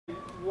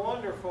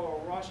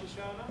wonderful Rosh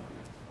Hashanah.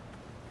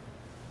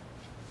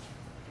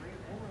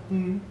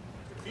 Mm-hmm.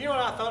 You know what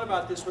I thought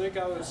about this week?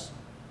 I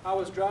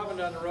was driving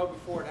down the road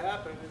before it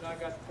happened, and I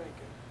got to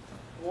thinking,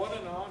 what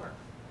an honor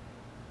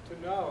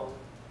to know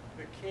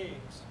the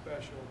King's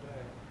special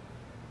day.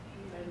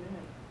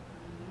 Amen.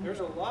 There's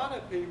a lot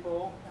of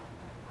people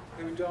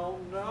who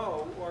don't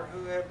know or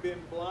who have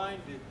been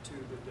blinded to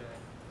the day.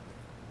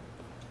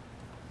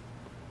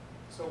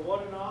 So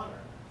what an honor.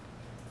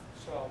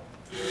 So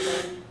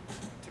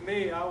to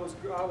me, I was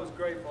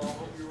grateful. I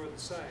hope you were the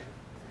same.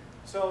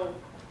 So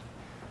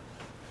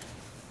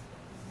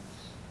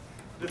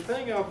the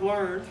thing I've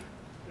learned,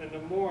 and the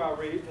more I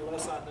read, the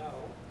less I know.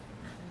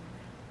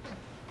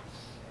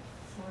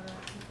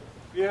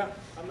 Yeah,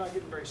 I'm not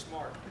getting very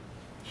smart.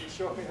 You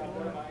show me how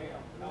dumb I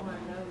am.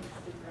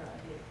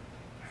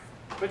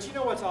 But you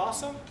know what's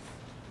awesome?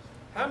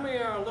 How many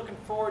are looking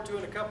forward to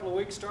in a couple of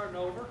weeks starting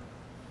over?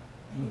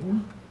 Mm-hmm.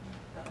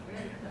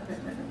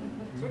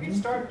 So we can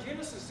start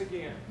Genesis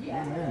again.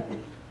 Yeah.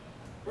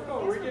 We're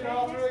going to read it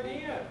all through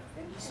again.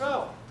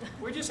 So,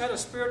 we just had a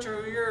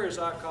spiritual year, as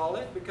I call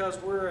it, because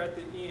we're at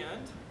the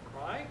end,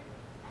 right?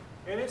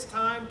 And it's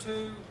time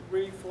to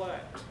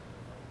reflect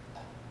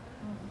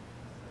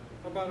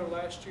about our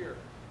last year.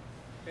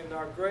 And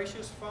our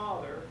gracious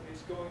Father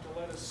is going to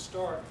let us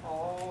start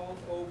all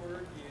over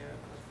again,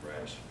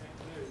 fresh and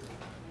new.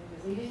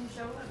 Because he didn't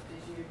show up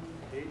this year.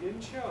 He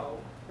didn't show,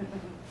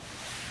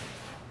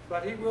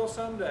 but he will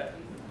someday.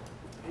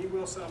 He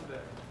will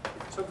someday.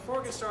 So before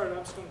we get started,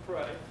 I'm just going to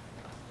pray,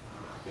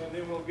 and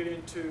then we'll get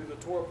into the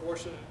Torah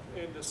portion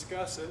and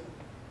discuss it.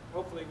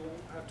 Hopefully we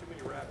won't have too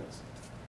many rabbits.